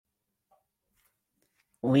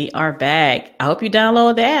We are back. I hope you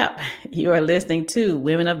download the app. You are listening to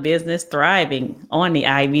Women of Business Thriving on the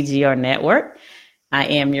IBGR network. I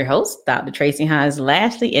am your host, Dr. Tracy Hines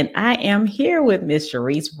Lashley, and I am here with Miss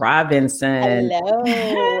Sharice Robinson.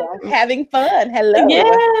 Hello, I'm having fun. Hello.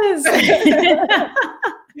 Yes.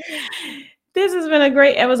 This has been a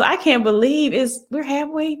great episode. I can't believe we're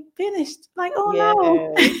halfway finished. Like, oh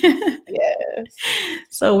Yes, no. yes.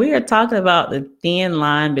 So we are talking about the thin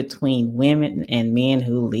line between women and men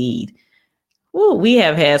who lead. Ooh, we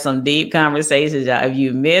have had some deep conversations, y'all. If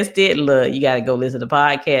you missed it, look, you got to go listen to the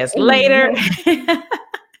podcast later.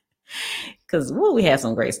 Because we had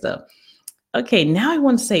some great stuff. Okay, now I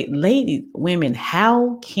want to say, ladies, women,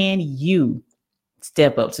 how can you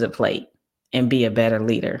step up to the plate and be a better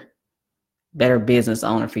leader, better business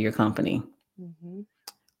owner for your company? Mm-hmm.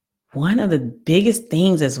 One of the biggest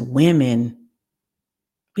things as women,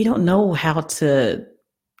 we don't know how to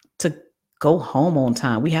go home on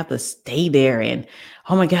time. We have to stay there and,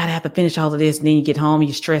 oh my God, I have to finish all of this. And then you get home,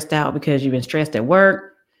 you're stressed out because you've been stressed at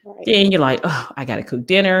work. Right. Then you're like, oh, I got to cook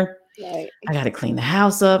dinner. Right. I got to clean the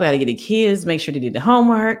house up. I got to get the kids, make sure they did the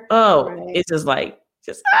homework. Oh, right. It's just like,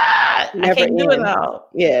 I can't do it all.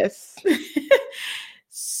 Yes.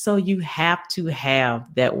 So you have to have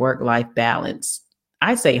that work-life balance.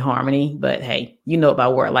 I say harmony, but hey, you know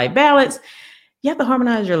about work-life balance. You have to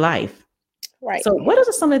harmonize your life. Right. So what are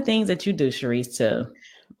some of the things that you do, Sharice, to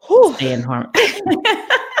stay in harmony?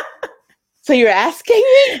 So you're asking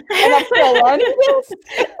me? And I'm still learning this?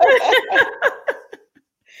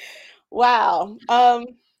 Wow.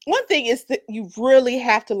 One thing is that you really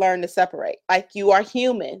have to learn to separate. Like, you are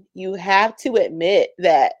human. You have to admit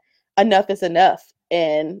that enough is enough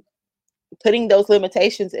and putting those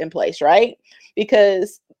limitations in place, right?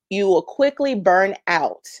 Because you will quickly burn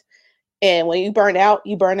out. And when you burn out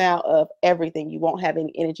of everything. You won't have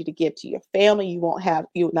any energy to give to your family.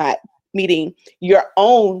 You're not meeting your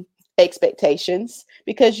own expectations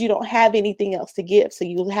because you don't have anything else to give. So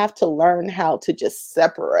you have to learn how to just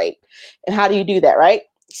separate. And how do you do that, right?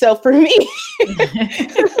 So for me,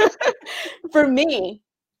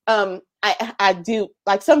 I do,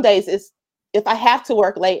 like, some days if I have to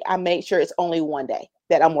work late, I make sure it's only one day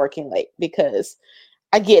that I'm working late, because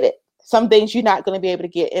I get it. Some things you're not going to be able to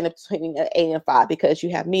get in between 8 and 5 because you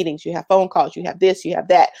have meetings, you have phone calls, you have this, you have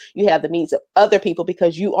that, you have the needs of other people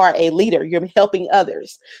because you are a leader, you're helping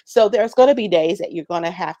others. So there's going to be days that you're going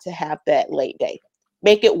to have that late day.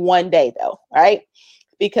 Make it one day though, right?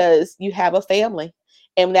 Because you have a family,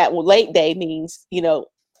 and that late day means,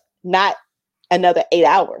 not another 8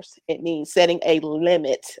 hours. It means setting a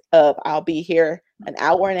limit of, I'll be here an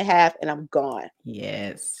hour and a half and I'm gone.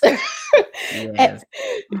 Yes. Yes.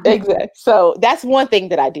 Exactly. So that's one thing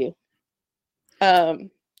that I do. Go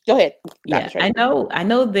ahead. Yeah, I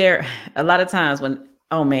know there a lot of times when,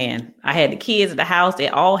 oh man, I had the kids at the house, they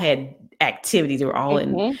all had activities. They were all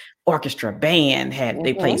in orchestra, band,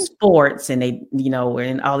 they played sports, and they, were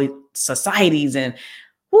in all these societies, and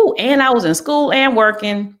I was in school and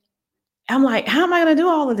working. I'm like, how am I going to do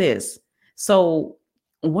all of this? So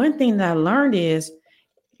one thing that I learned is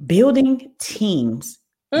building teams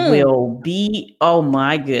will be, oh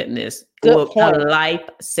my goodness, a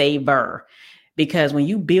lifesaver. Because when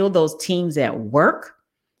you build those teams at work,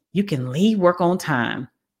 you can leave work on time.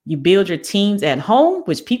 You build your teams at home,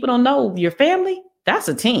 which people don't know, your family, that's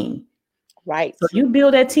a team. Right. So you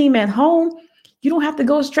build that team at home, you don't have to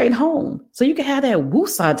go straight home. So you can have that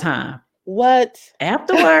woosah time. What?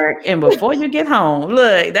 After work and before you get home.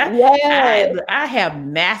 Look, I have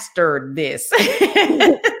mastered this.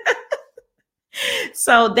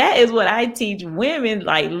 So that is what I teach women.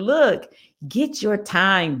 Like, look, get your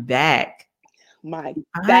time back.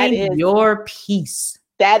 Find your peace.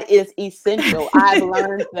 That is essential. I've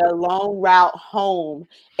learned the long route home,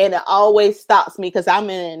 and it always stops me because I'm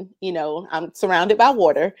surrounded by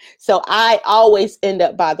water. So I always end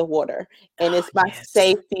up by the water, and it's my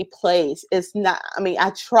safety place. It's not,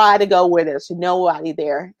 I try to go where there's nobody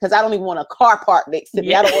there because I don't even want a car parked next to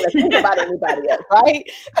me. I don't want to think about anybody else, right?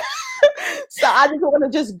 So I just want to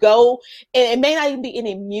just go, and it may not even be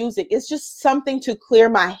any music. It's just something to clear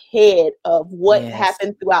my head of what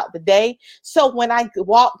happened throughout the day. So when I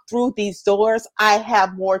walk through these doors, I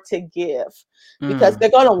have more to give because they're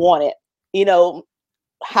going to want it. You don't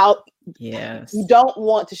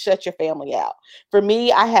want to shut your family out. For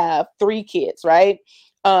me, I have 3 kids, right?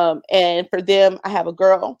 And for them, I have a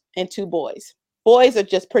girl and 2 boys. Boys are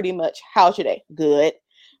just pretty much, how's your day? Good.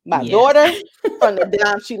 My daughter, from the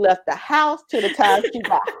time she left the house to the time she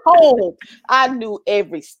got home, I knew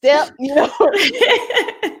every step,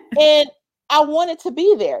 And I wanted to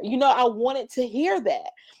be there. I wanted to hear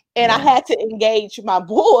that. And I had to engage my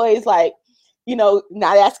boys, like,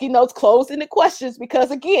 not asking those closing questions,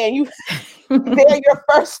 because again, they're your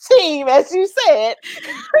first team, as you said.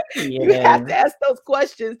 You have to ask those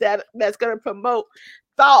questions that's going to promote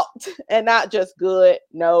thought and not just good,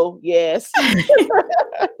 no, yes.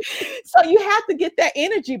 So you have to get that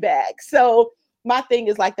energy back. So my thing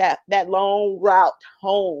is like that long route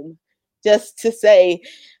home, just to say,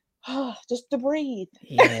 just to breathe.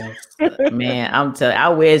 Yes, man. I'm telling you, I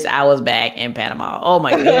wish I was back in Panama. Oh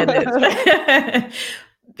my goodness.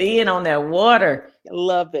 Being on that water.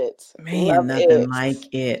 Love it. Man, Love nothing it.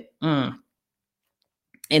 like it. And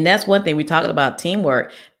that's one thing we talked about,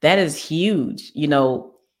 teamwork. That is huge.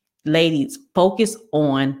 Ladies, focus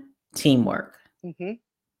on teamwork. Mm-hmm.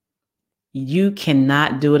 You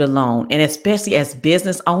cannot do it alone. And especially as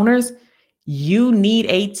business owners, you need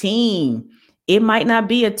a team. It might not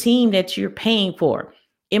be a team that you're paying for.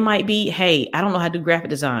 It might be, hey, I don't know how to do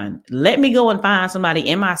graphic design. Let me go and find somebody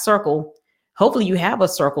in my circle. Hopefully you have a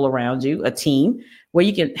circle around you, a team where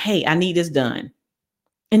you can, hey, I need this done.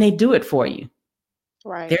 And they do it for you.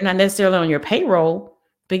 Right. They're not necessarily on your payroll,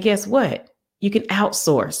 but guess what? You can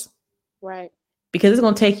outsource. Right. Because it's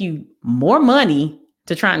going to take you more money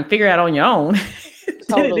to try and figure out on your own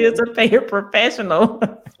than it is to pay a professional.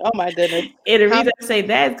 Oh my goodness. And the reason I say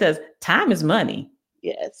that is because time is money.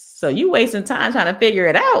 Yes. So you wasting time trying to figure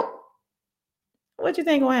it out. What you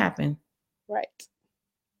think will happen? Right.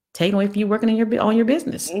 Taking away from you working on your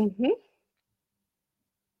business. Mm-hmm.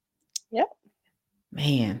 Yep.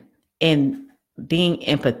 Man. And being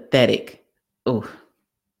empathetic. Oh.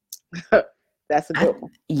 That's a good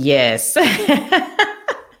one. Yes.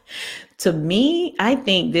 To me, I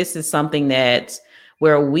think this is something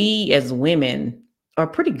where we as women are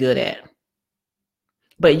pretty good at.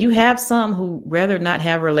 But you have some who rather not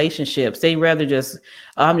have relationships. They rather just,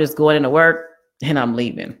 I'm just going into work and I'm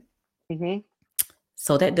leaving. Mm-hmm.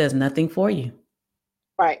 So that does nothing for you.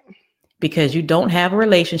 Right. Because you don't have a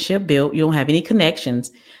relationship built. You don't have any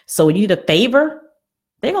connections. So when you need a favor,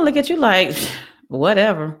 they're going to look at you like,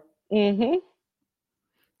 whatever. Mm-hmm.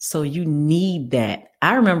 So you need that.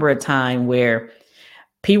 I remember a time where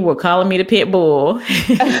people were calling me the pit bull.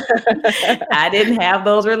 I didn't have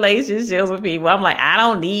those relationships with people. I'm like, I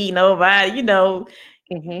don't need nobody,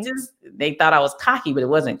 Mm-hmm. Just they thought I was cocky, but it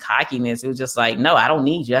wasn't cockiness. It was just like, no, I don't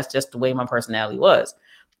need you. That's just the way my personality was.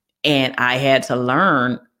 And I had to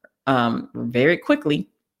learn very quickly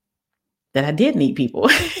that I did need people.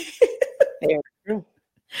 Very true.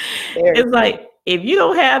 It's like, if you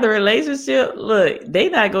don't have the relationship, look, they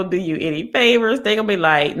not going to do you any favors. They going to be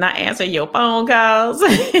like, not answering your phone calls.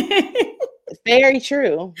 Very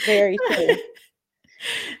true. Very true.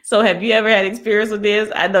 So have you ever had experience with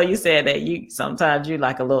this? I know you said that sometimes you're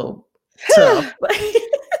like a little tough.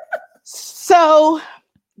 So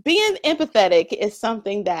being empathetic is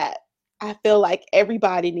something that I feel like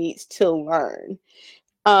everybody needs to learn.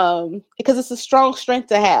 Because it's a strong strength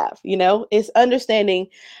to have, it's understanding.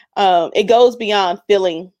 It goes beyond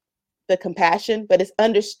feeling the compassion, but it's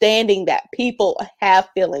understanding that people have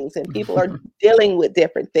feelings and people are dealing with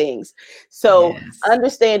different things. So yes.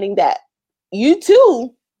 Understanding that you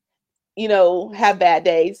too, have bad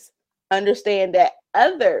days, understand that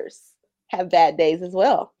others have bad days as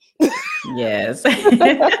well. Yes.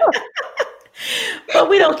 But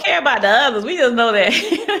we don't care about the others. We just know that.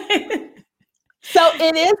 So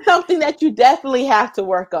it is something that you definitely have to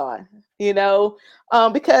work on,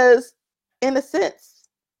 because in a sense,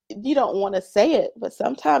 you don't want to say it, but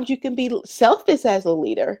sometimes you can be selfish as a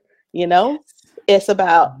leader, It's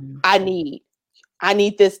about, I need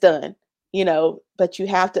this done, but you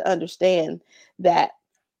have to understand that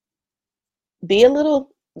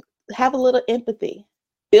have a little empathy,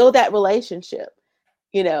 build that relationship,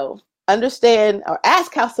 understand or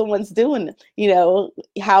ask how someone's doing,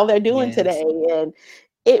 how they're doing today. And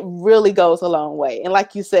it really goes a long way. And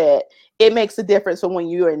like you said, it makes a difference from when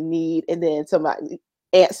you're in need and then somebody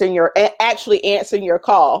answering your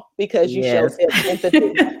call because you showed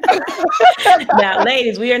empathy. Now,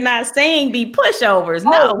 ladies, we are not saying be pushovers.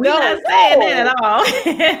 No, we're not saying that at all.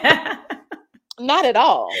 Not at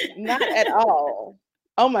all. Not at all.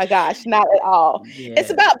 Oh my gosh, not at all. Yes. It's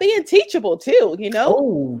about being teachable too,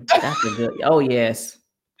 Oh, that's a good. Oh, yes.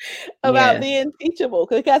 About being teachable,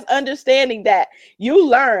 because understanding that you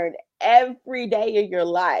learn every day of your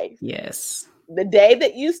life. Yes. The day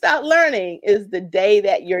that you stop learning is the day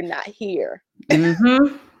that you're not here.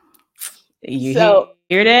 Mm-hmm. You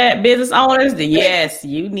hear that, business owners? Yes,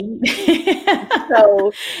 you need.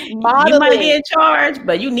 So modeling. You might be in charge,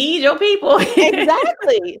 but you need your people.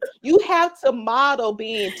 Exactly. You have to model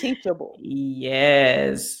being teachable.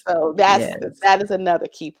 Yes. So that is another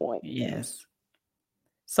key point. Yes.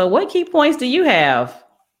 So what key points do you have?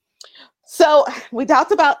 So we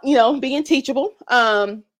talked about, being teachable,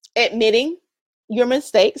 admitting your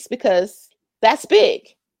mistakes, because that's big.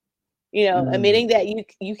 Admitting that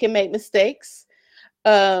you can make mistakes,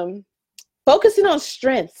 focusing on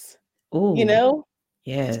strengths. Ooh,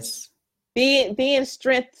 yes, being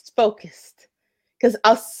strength focused, because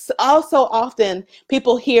also often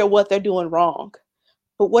people hear what they're doing wrong,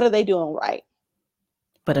 but what are they doing right?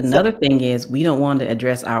 But another thing is, we don't want to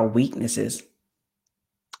address our weaknesses.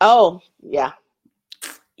 Oh yeah,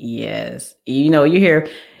 yes. You hear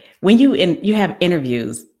when you have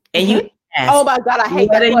interviews and you ask, oh my God, I hate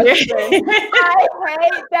that question. I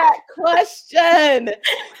hate that question.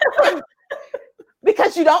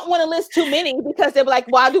 Because you don't want to list too many, because they're like,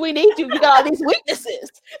 why do we need you? You got all these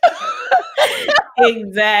weaknesses.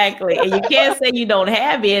 Exactly. And you can't say you don't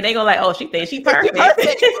have it. They're going to oh, she thinks she's perfect.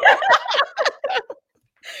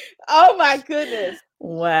 Oh my goodness.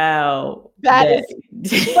 Wow. That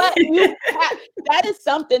is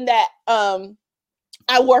something that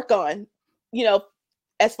I work on,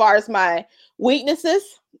 as far as my weaknesses.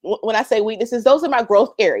 When I say weaknesses, those are my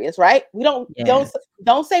growth areas, right? We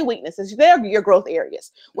don't say weaknesses. They're your growth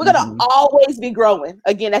areas. We're gonna always be growing.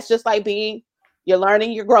 Again, that's just like you're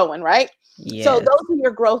learning, you're growing, right? Yes. So those are your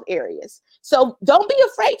growth areas. So don't be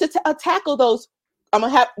afraid to tackle those.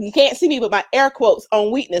 You can't see me, but my air quotes on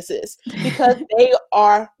weaknesses, because they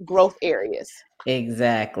are growth areas.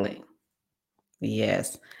 Exactly.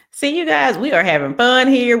 Yes. See, you guys, we are having fun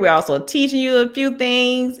here. We're also teaching you a few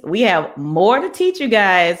things. We have more to teach you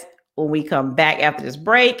guys when we come back after this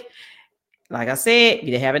break. Like I said, if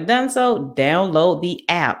you haven't done so, download the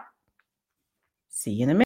app. See you in a minute.